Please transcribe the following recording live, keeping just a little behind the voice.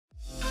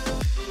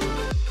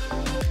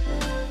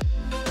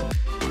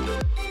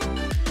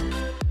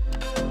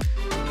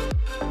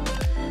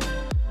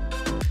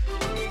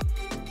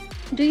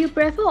Do you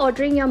prefer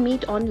ordering your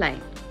meat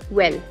online?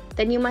 Well,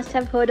 then you must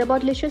have heard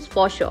about Licious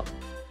for sure.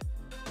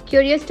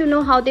 Curious to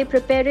know how they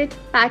prepare it,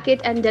 pack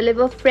it and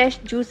deliver fresh,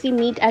 juicy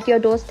meat at your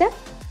doorstep?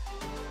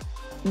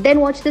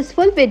 Then watch this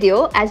full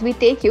video as we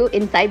take you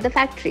inside the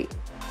factory.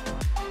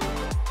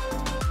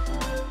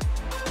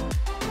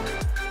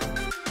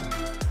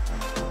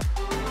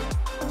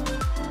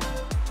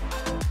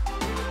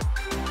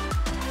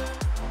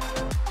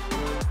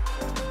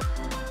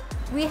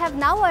 We have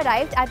now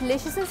arrived at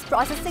Licious's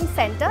processing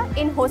center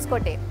in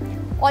Hoskote.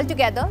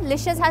 Altogether,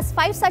 Licious has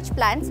 5 such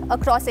plants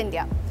across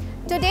India.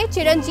 Today,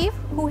 Chiranjeev,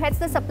 who heads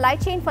the supply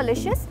chain for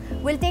Licious,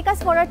 will take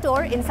us for a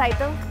tour inside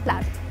the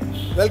plant.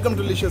 Welcome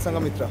to Licious,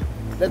 Sangamitra.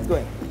 Let's go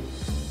in.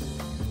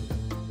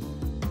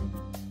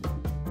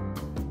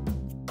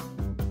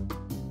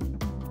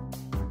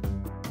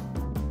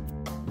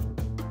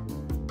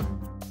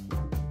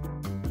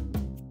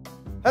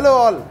 Hello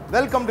all,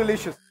 welcome to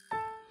Licious.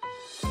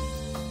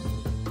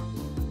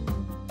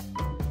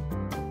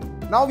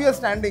 Now we are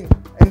standing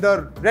in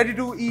the ready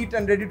to eat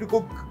and ready to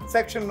cook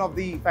section of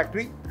the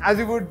factory. As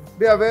you would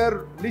be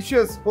aware,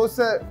 Licious hosts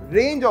a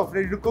range of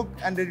ready to cook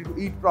and ready to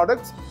eat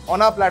products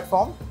on our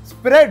platform.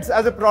 Spreads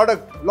as a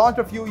product launched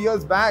a few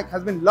years back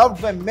has been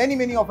loved by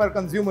many of our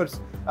consumers,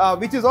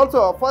 which is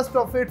also a first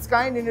of its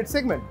kind in its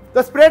segment.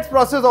 The spreads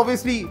process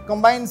obviously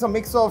combines a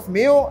mix of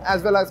mayo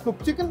as well as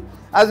cooked chicken.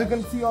 As you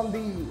can see on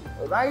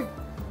the right,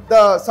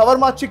 the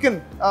shawarma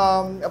chicken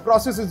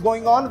process is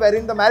going on,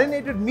 wherein the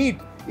marinated meat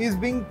is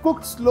being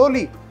cooked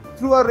slowly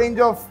through a range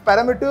of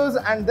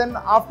parameters, and then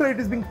after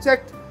it is being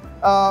checked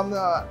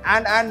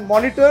and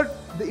monitored,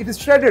 it is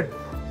shredded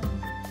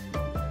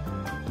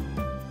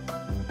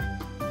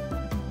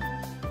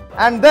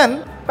and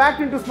then packed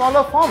into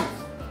smaller forms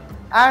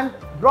and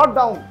brought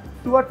down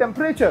to a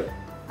temperature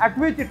at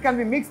which it can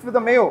be mixed with the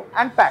mayo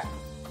and packed.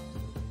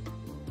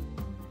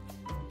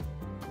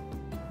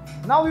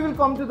 Now we will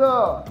come to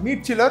the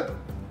meat chiller,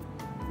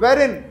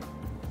 wherein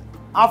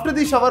after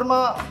the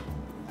shawarma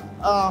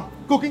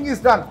cooking is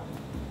done,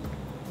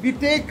 we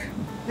take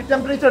the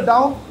temperature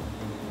down,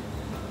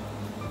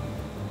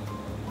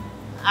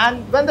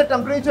 and when the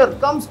temperature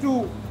comes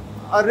to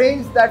a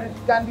range that it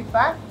can be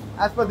packed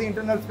as per the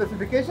internal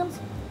specifications,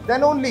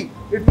 then only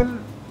it will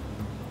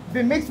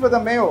be mixed with the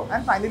mayo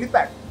and finally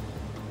packed.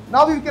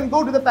 Now we can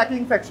go to the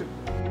packing section.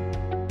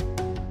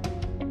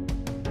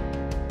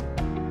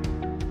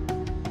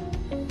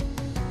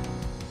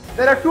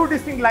 There are 2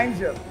 distinct lines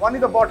here. One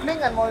is the bottling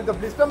and one is the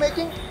blister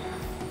making.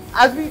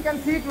 As we can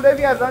see, today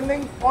we are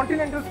running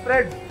continental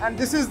spreads, and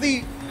this is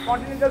the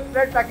continental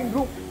spread packing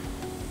room.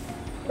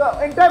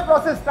 The entire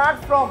process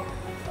starts from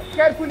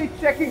carefully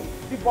checking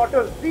the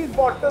bottles. These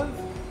bottles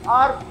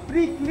are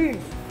pre-cleaned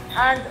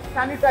and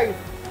sanitized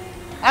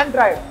and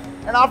dried.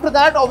 And after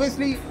that,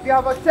 obviously, we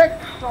have a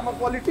check from a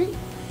quality.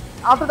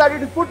 After that,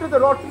 it is put to the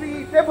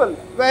rotary table,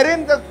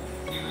 wherein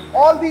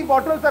all the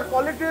bottles are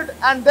collated,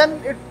 and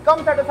then it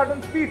comes at a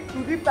certain speed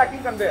to the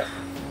packing conveyor.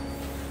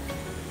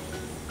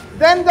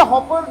 Then the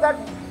hopper that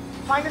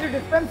finally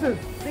dispenses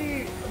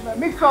the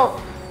mix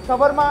of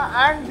shawarma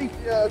and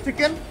the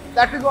chicken,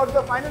 that is what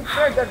the final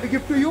spread that we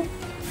give to you.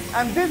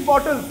 And these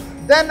bottles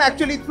then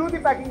actually through the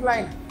packing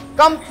line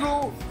come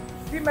through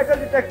the metal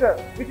detector,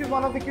 which is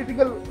one of the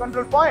critical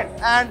control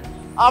points. And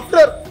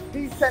after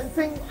the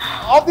sensing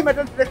of the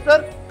metal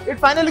detector, it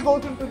finally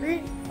goes into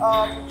the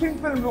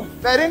shrink film room,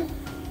 wherein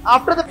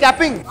after the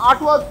capping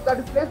artwork that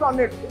is placed on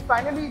it, it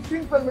finally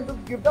shrink film to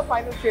give the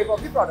final shape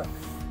of the product.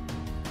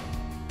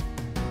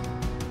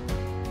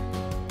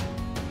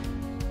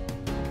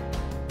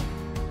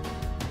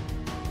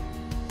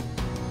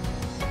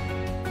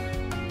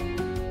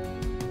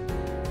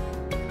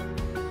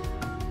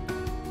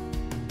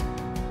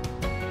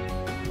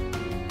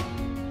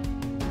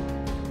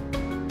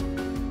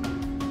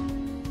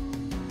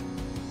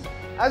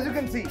 As you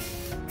can see,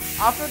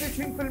 after the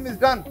shrink film is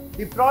done,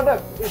 the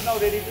product is now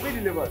ready to be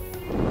delivered.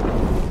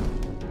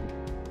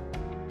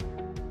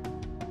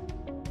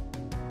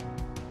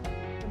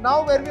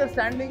 Now where we are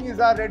standing is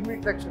our red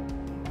meat section.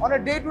 On a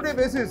day-to-day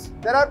basis,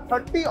 there are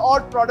 30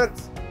 odd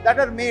products that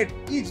are made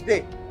each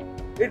day.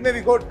 It may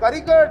be goat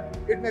curry cut,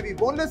 it may be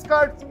boneless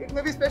cuts, it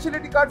may be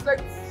specialty cuts like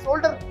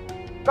shoulder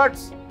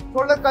cuts,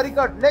 shoulder curry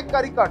cut, leg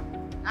curry cut,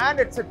 and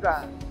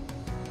etc.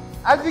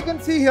 As we can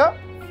see here,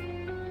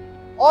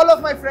 all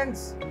of my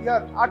friends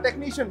here are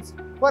technicians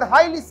who are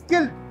highly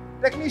skilled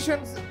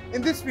technicians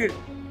in this field.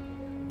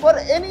 For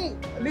any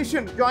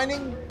Licious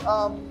joining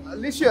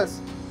Licious,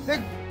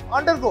 they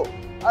undergo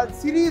a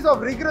series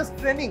of rigorous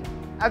training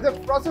as a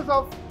process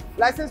of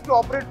license to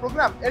operate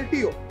program,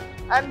 LTO.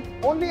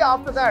 And only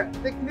after that,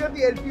 they clear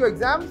the LTO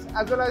exams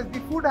as well as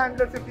the food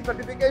handler safety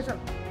certification.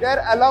 They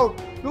are allowed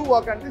to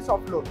work at the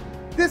shop floor.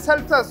 This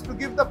helps us to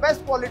give the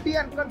best quality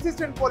and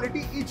consistent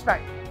quality each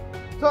time.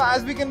 So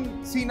as we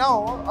can see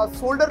now, a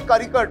shoulder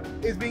curry cut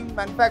is being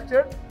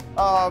manufactured.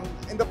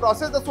 In the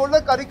process, the shoulder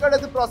curry cut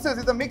as a process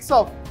is a mix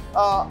of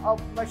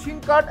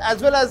machine cut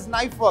as well as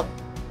knife work.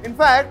 In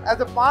fact, as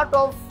a part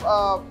of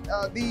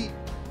the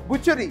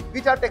butchery,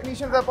 which our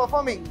technicians are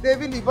performing, they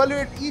will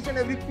evaluate each and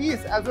every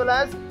piece as well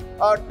as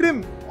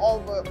trim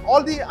of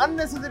all the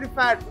unnecessary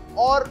fat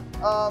or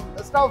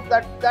stuff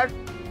that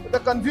the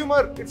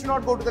consumer, it should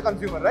not go to the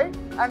consumer, right?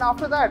 And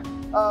after that,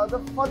 the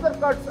further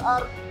cuts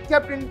are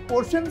kept in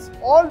portions.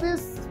 All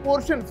these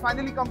portions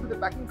finally come to the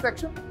packing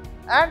section,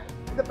 and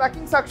in the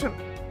packing section,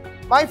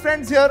 my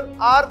friends here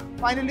are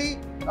finally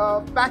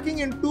packing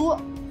into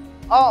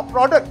a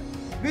product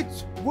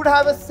which would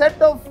have a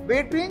set of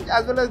weight range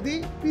as well as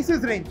the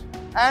pieces range.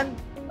 And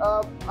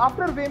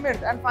after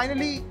weighment and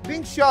finally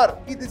being sure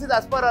if this is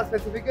as per our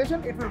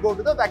specification, it will go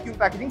to the vacuum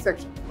packaging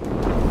section.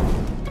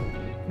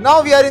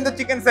 Now we are in the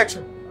chicken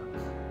section.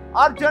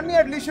 Our journey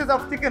at Licious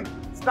of chicken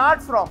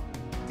starts from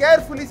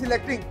carefully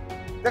selecting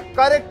the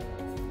correct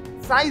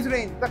size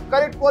range, the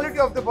correct quality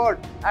of the bird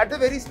at the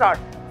very start.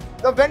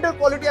 The vendor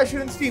quality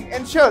assurance team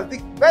ensures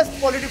the best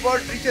quality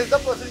bird reaches the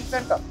processing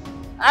center.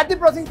 At the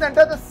processing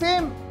center, the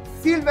same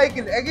sealed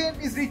vehicle again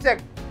is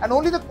rechecked, and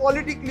only the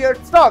quality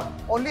cleared stock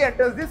only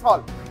enters this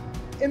hall.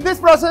 In this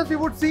process, we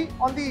would see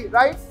on the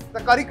right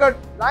the curry cut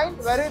line,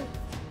 wherein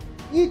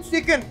each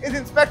chicken is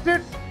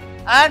inspected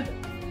and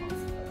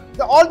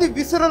all the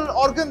visceral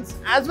organs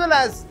as well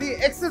as the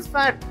excess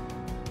fat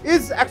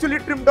is actually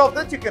trimmed off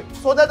the chicken,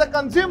 so that the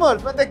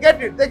consumers, when they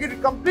get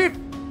it complete,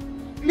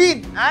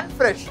 clean and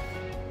fresh,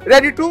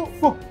 ready to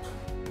cook.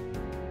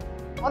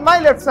 On my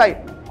left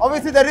side,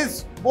 obviously there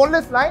is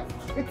boneless line.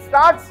 It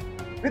starts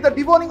with the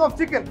deboning of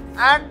chicken,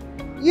 and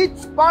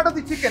each part of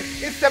the chicken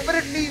is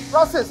separately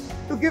processed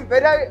to give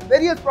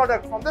various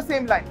products from the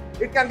same line.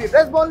 It can be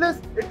breast boneless,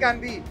 it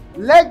can be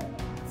leg,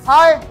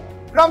 thigh,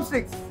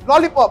 drumsticks,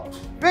 lollipop,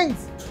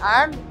 wings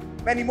and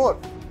many more.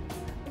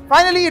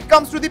 Finally, it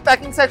comes to the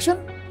packing section,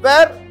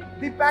 where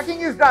the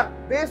packing is done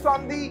based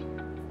on the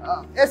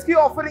SKU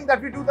offering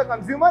that we do the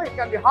consumer. It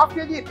can be half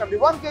kg, it can be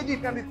 1 kg,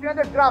 it can be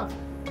 300 grams.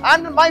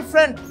 And my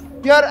friend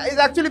here is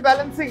actually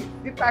balancing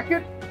the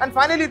packet. And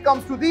finally, it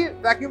comes to the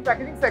vacuum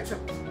packaging section,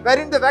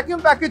 wherein the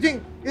vacuum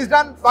packaging is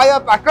done by a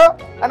packer.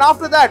 And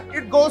after that,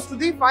 it goes to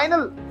the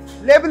final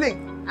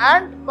labeling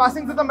and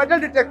passing to the metal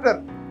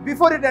detector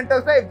before it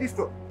enters the FG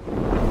store.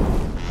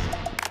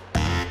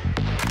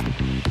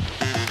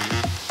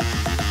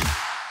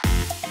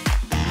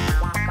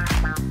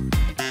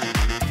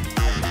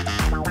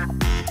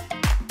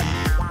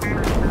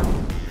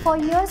 For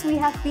years, we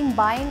have been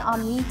buying our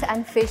meat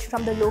and fish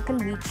from the local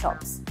meat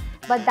shops.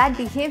 But that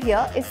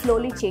behavior is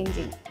slowly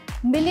changing.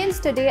 Millions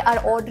today are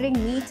ordering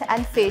meat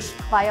and fish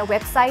via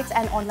websites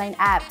and online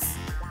apps.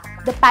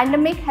 The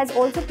pandemic has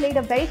also played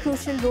a very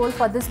crucial role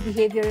for this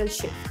behavioral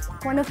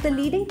shift. One of the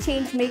leading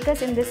change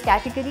makers in this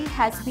category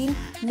has been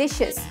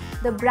Licious.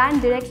 The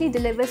brand directly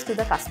delivers to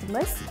the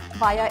customers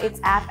via its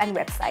app and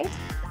website.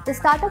 The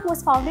startup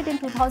was founded in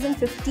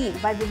 2015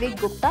 by Vivek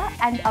Gupta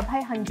and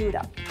Abhay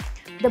Hanjura.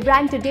 The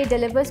brand today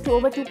delivers to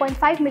over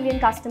 2.5 million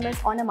customers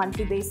on a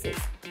monthly basis.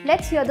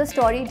 Let's hear the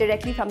story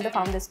directly from the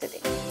founders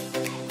today.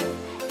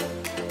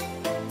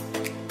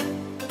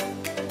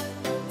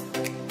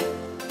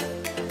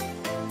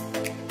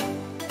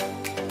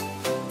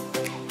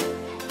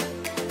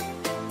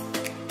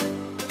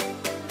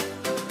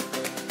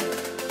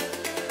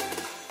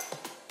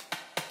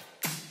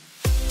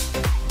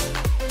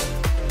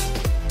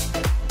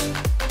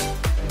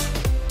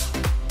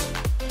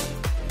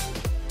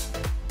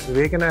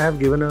 Vivek and I have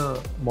given a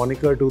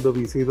moniker to the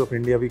VCs of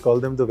India. We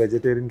call them the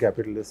vegetarian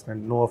capitalists,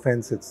 and no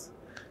offense, it's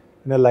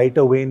in a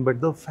lighter vein.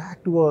 But the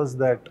fact was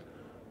that,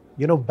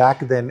 back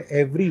then,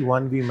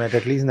 everyone we met,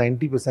 at least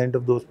 90%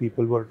 of those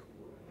people were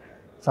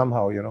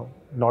somehow,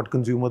 not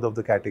consumers of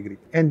the category.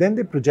 And then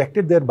they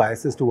projected their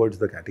biases towards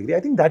the category. I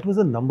think that was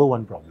the number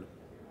one problem.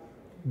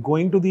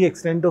 Going to the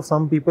extent of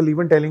some people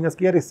even telling us,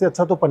 "Yaar, isse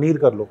acha to paneer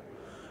kar lo."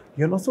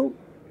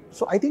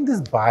 So I think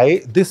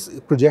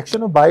this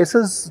projection of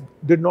biases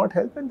did not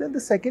help. And then the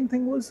second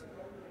thing was,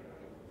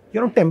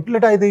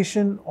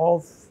 templatization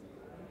of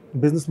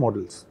business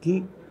models.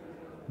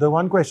 The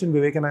one question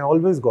Vivek and I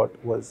always got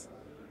was,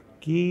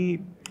 कि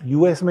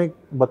US में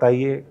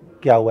बताइए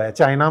क्या हुआ है,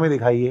 China में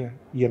दिखाइए,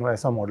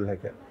 ऐसा model है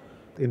क्या?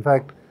 In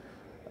fact,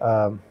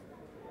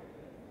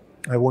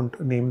 I won't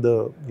name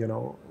the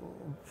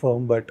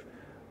firm, but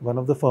one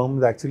of the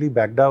firms actually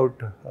backed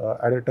out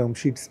at a term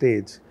sheet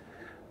stage.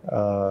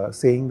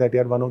 Saying that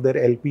one of their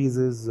LPs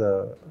is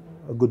a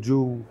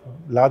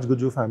large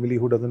Guju family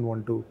who doesn't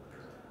want to,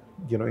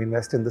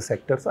 invest in the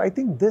sector. So I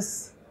think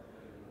this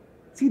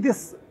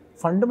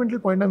fundamental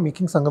point I'm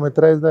making,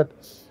 Sangamitra, is that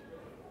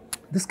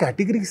this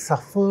category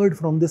suffered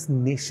from this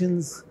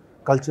nation's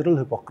cultural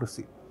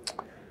hypocrisy.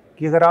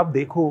 कि अगर आप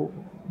देखो,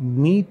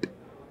 meat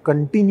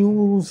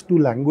continues to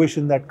languish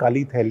in that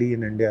Kali Theli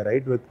in India,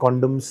 right? With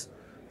condoms,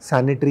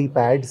 sanitary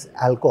pads,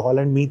 alcohol,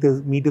 and meat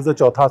is a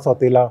chotha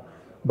sautela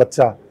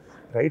bacha,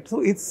 right? So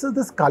it's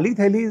this Kali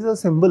Theli is a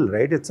symbol,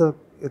 right? It's a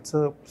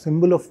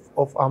symbol of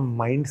our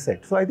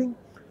mindset. So I think,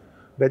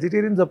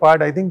 vegetarians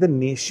apart, I think the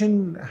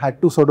nation had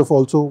to sort of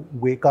also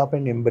wake up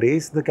and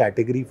embrace the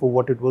category for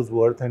what it was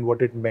worth and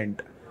what it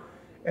meant.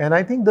 And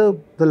I think the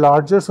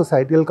larger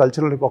societal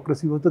cultural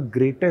hypocrisy was the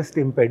greatest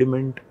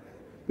impediment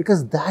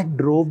because that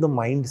drove the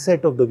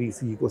mindset of the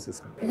VC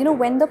ecosystem. You know,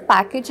 when the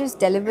package is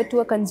delivered to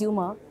a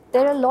consumer,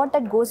 there are a lot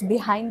that goes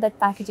behind that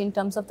package in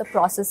terms of the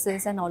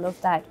processes and all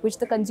of that, which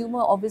the consumer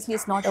obviously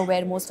is not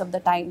aware most of the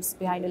times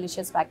behind a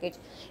Licious package.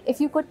 If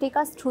you could take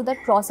us through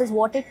that process,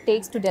 what it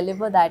takes to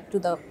deliver that to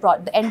the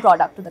end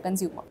product to the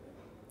consumer.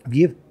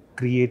 We have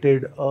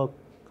created a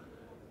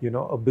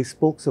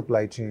bespoke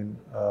supply chain,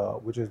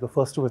 which is the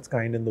first of its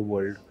kind in the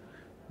world,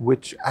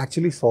 which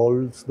actually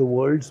solves the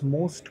world's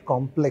most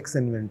complex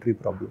inventory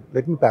problem.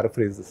 Let me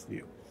paraphrase this for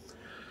you.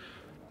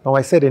 Now,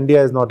 I said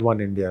India is not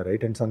one India,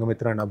 right? And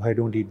Sangamitra and Abhay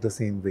don't eat the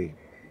same way.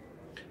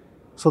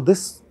 So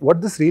what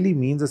this really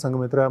means is,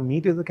 Sangamitra,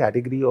 meat is a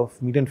category of,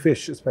 meat and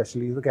fish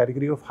especially, is a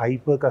category of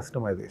hyper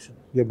customization.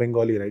 You're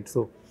Bengali, right?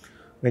 So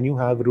when you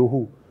have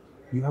rohu,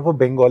 you have a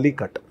Bengali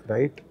cut,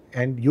 right?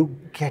 And you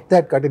get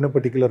that cut in a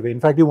particular way. In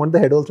fact, you want the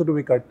head also to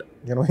be cut,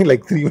 in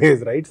like 3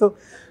 ways, right? So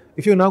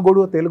if you now go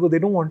to a Telugu, they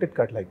don't want it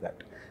cut like that.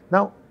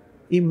 Now,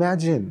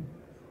 imagine,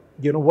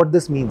 what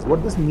this means.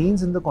 What this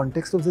means in the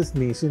context of this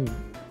nation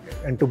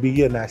and to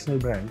be a national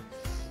brand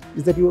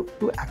is that you have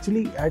to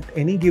actually at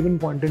any given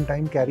point in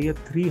time carry a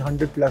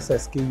 300 plus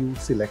SKU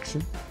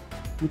selection,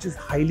 which is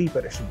highly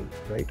perishable,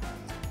 right?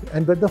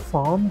 And where the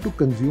farm to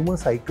consumer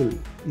cycle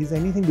is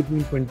anything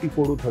between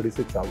 24 to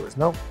 36 hours.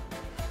 Now,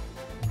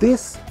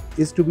 this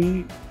is to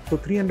be for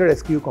 300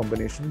 SKU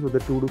combinations with a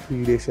 2 to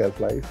 3 day shelf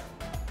life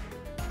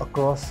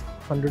across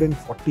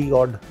 140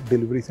 odd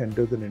delivery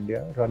centers in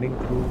India, running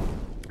through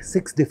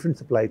 6 different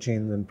supply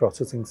chains and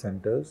processing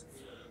centers,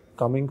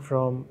 coming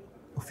from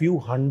a few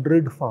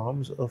hundred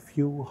farms, a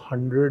few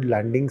hundred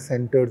landing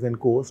centers and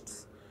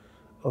coasts,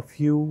 a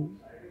few,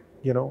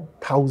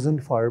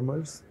 thousand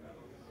farmers,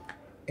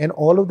 and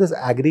all of this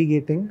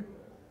aggregating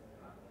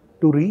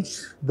to reach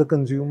the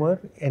consumer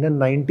in a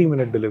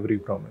 90-minute delivery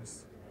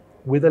promise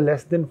with a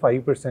less than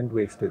 5%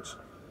 wastage.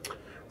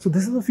 So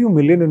this is a few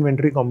million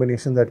inventory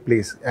combinations that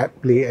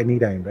play any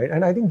time, right?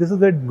 And I think this is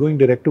where going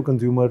direct to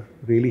consumer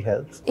really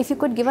helps. If you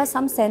could give us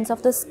some sense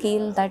of the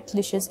scale that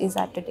Licious is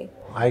at today.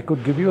 I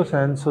could give you a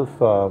sense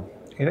of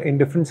in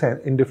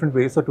different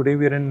ways. So today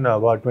we are in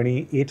about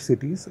 28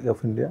 cities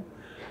of India.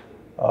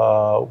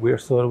 We are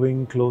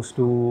serving closer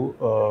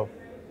to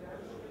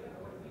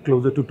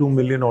 2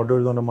 million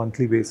orders on a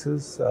monthly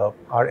basis.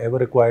 Our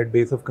ever acquired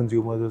base of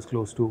consumers is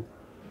close to,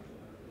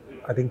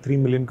 I think, 3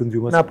 million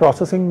consumers. Our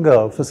processing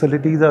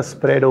facilities are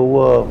spread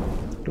over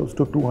close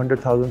to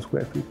 200,000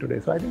 square feet today.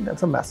 So I think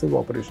that's a massive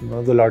operation, one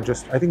of the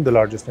largest, I think the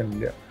largest in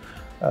India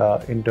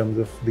in terms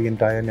of the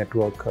entire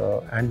network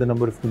and the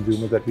number of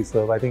consumers that we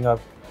serve. I think our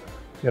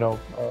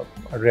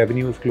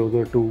revenue is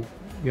closer to,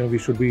 we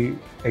should be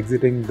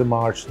exiting the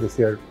March this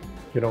year,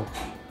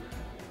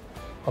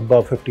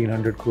 above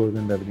 1,500 crores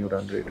in revenue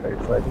run rate, right?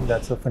 So I think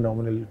that's a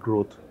phenomenal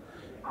growth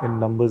in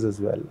numbers as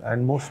well.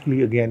 And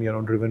mostly, again,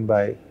 driven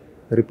by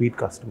repeat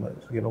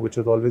customers, which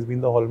has always been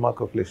the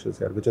hallmark of Licious,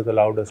 which has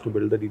allowed us to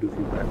build the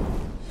D2C brand.